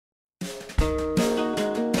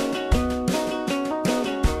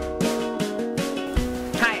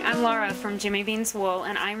from Jimmy Bean's Wool,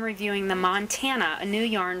 and I'm reviewing the Montana, a new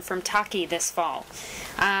yarn from Tahki this fall.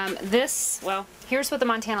 Well, here's what the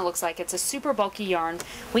Montana looks like. It's a super bulky yarn.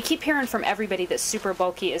 We keep hearing from everybody that super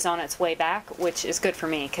bulky is on its way back, which is good for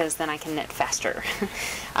me because then I can knit faster.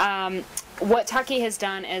 What Tahki has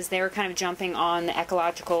done is they're kind of jumping on the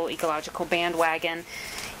ecological bandwagon.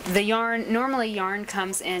 The yarn, normally yarn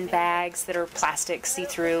comes in bags that are plastic,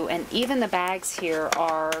 see-through, and even the bags here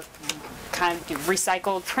are kind of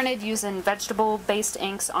recycled, printed using vegetable-based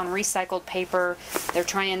inks on recycled paper.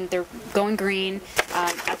 They're going green.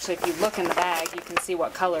 Actually, if you look in the bag, you can see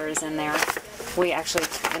what color is in there. We actually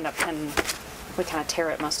end up we kind of tear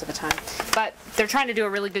it most of the time. But they're trying to do a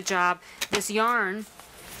really good job. This yarn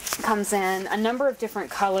comes in a number of different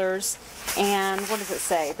colors, and what does it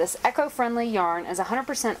say? This eco-friendly yarn is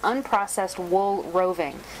 100% unprocessed wool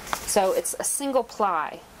roving. So it's a single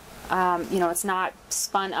ply. You know, it's not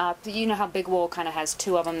spun up. You know how big wool kind of has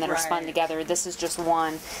two of them that are spun together. This is just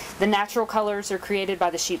one. The natural colors are created by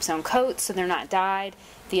the sheep's own coat, so they're not dyed.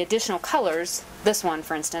 The additional colors, this one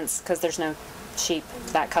for instance, because there's no sheep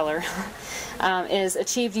that color, is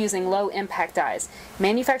achieved using low impact dyes.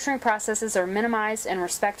 Manufacturing processes are minimized and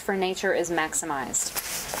respect for nature is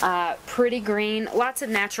maximized. Pretty green, lots of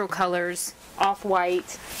natural colors,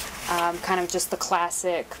 off-white, kind of just the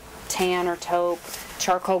classic tan or taupe,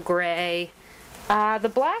 charcoal gray.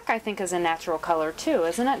 The black, I think, is a natural color too,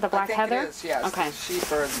 isn't it? The black heather? It is, yes. Okay. Sheep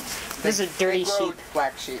are this is a dirty sheep.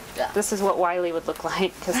 Black sheep, yeah. This is what Wiley would look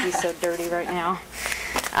like because he's so dirty right now.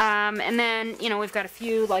 And then, you know, we've got a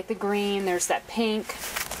few like the green. There's that pink,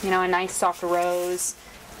 you know, a nice soft rose,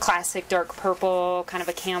 classic dark purple, kind of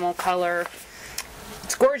a camel color.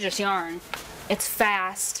 It's gorgeous yarn. It's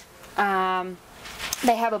fast.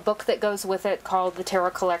 They have a book that goes with it called the Terra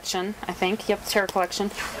Collection, I think. Yep, Terra Collection.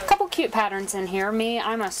 A couple cute patterns in here.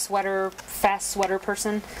 I'm a fast sweater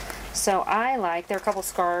person, so there are a couple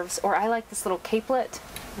scarves, or I like this little capelet.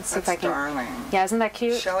 Let's see if I can. Darling. Yeah, isn't that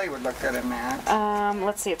cute? Shelley would look good in that.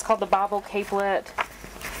 Let's see, it's called the Bobble Capelet.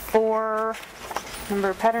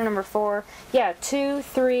 Pattern number 4. Yeah, 2,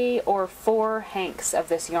 3, or 4 hanks of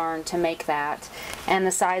this yarn to make that. And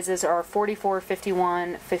the sizes are 44,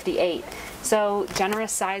 51, 58. So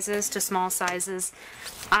generous sizes to small sizes.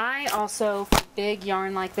 I also, for big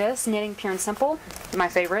yarn like this, Knitting Pure and Simple, my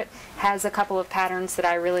favorite, has a couple of patterns that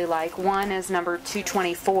I really like. One is number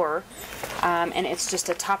 224, and it's just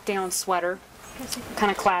a top-down sweater, kind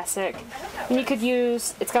of classic. And you could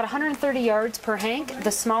use, it's got 130 yards per hank.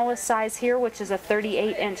 The smallest size here, which is a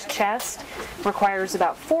 38-inch chest, requires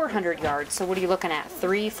about 400 yards. So what are you looking at?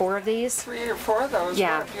 3, 4 of these? 3 or 4 of those.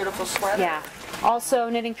 Yeah. What a beautiful sweater. Yeah. Also,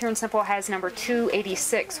 Knitting Pure and Simple has number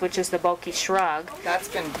 286, which is the bulky shrug. That's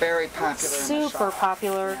been very popular. Super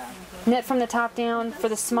popular. Yeah. Knit from the top down. For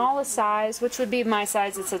the smallest size, which would be my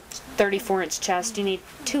size, it's a 34-inch chest, you need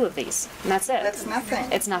 2 of these. And that's it. That's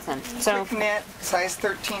nothing. It's nothing. So quick knit, size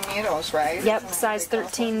 13 needles, right? Yep, size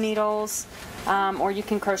 13 needles. Or you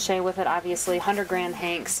can crochet with it, obviously. 100 grand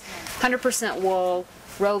hanks. 100% wool,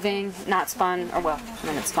 roving, not spun. Or, well, I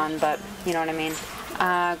mean, it's spun, but you know what I mean.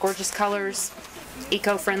 Gorgeous colors.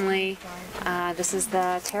 Eco-friendly. This is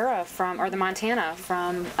the the Montana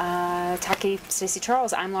from Tahki Stacey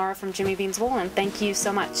Charles. I'm Laura from Jimmy Bean's Wool, and thank you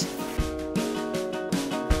so much.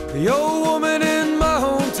 The old woman in my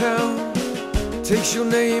hometown takes your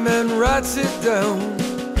name and writes it down,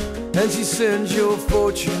 and she sends your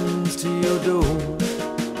fortunes to your door.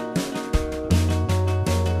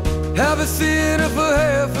 Have a theater for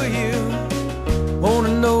half a year,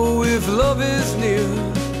 wanna know if love is near.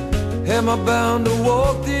 Am I bound to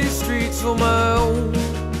walk these streets on my own?